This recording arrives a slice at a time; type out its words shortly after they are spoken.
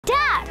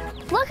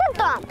Look at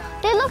them.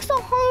 They look so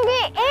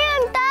hungry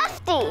and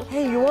thirsty.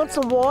 Hey, you want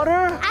some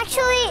water?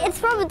 Actually, it's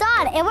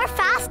Ramadan and we're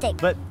fasting.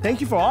 But thank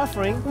you for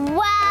offering.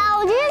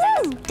 Well,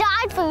 Jesus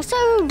died for you, so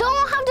you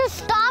don't have to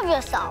starve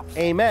yourself.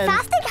 Amen.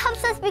 Fasting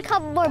helps us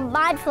become more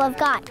mindful of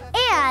God.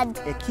 And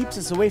it keeps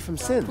us away from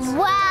sins.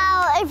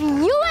 well, if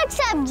you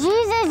accept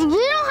Jesus,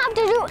 you don't have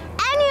to do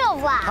any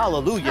of that.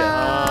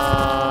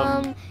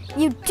 Hallelujah.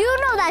 You do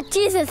know that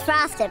Jesus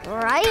fasted,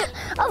 right?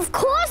 Of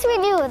course we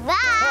knew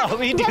that. Oh,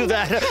 we knew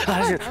that.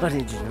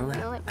 Did you know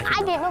that?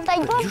 I didn't know that.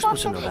 You're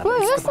supposed to know that.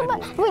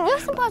 You're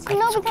supposed to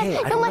know because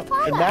you're my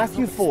father. In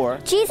Matthew 4.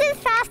 Jesus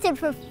fasted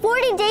for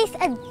 40 days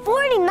and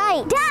 40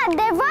 nights. Dad,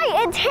 they're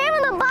right. It's here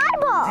in the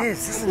Bible.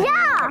 This isn't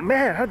Yeah.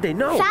 Man, how'd they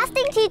know?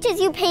 Fasting teaches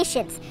you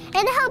patience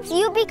and helps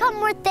you become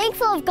more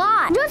thankful of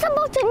God. You're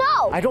supposed to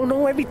know. I don't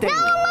know everything.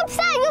 Now I'm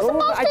upset. You're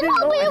supposed I to didn't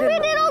know, but you I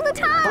read didn't it all the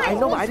time. I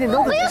know, but I didn't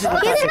know that this is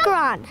what Here's fasting. the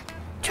Quran.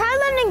 Try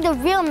learning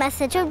the real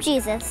message of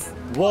Jesus.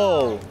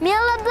 Whoa. May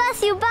Allah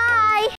bless you. Bye.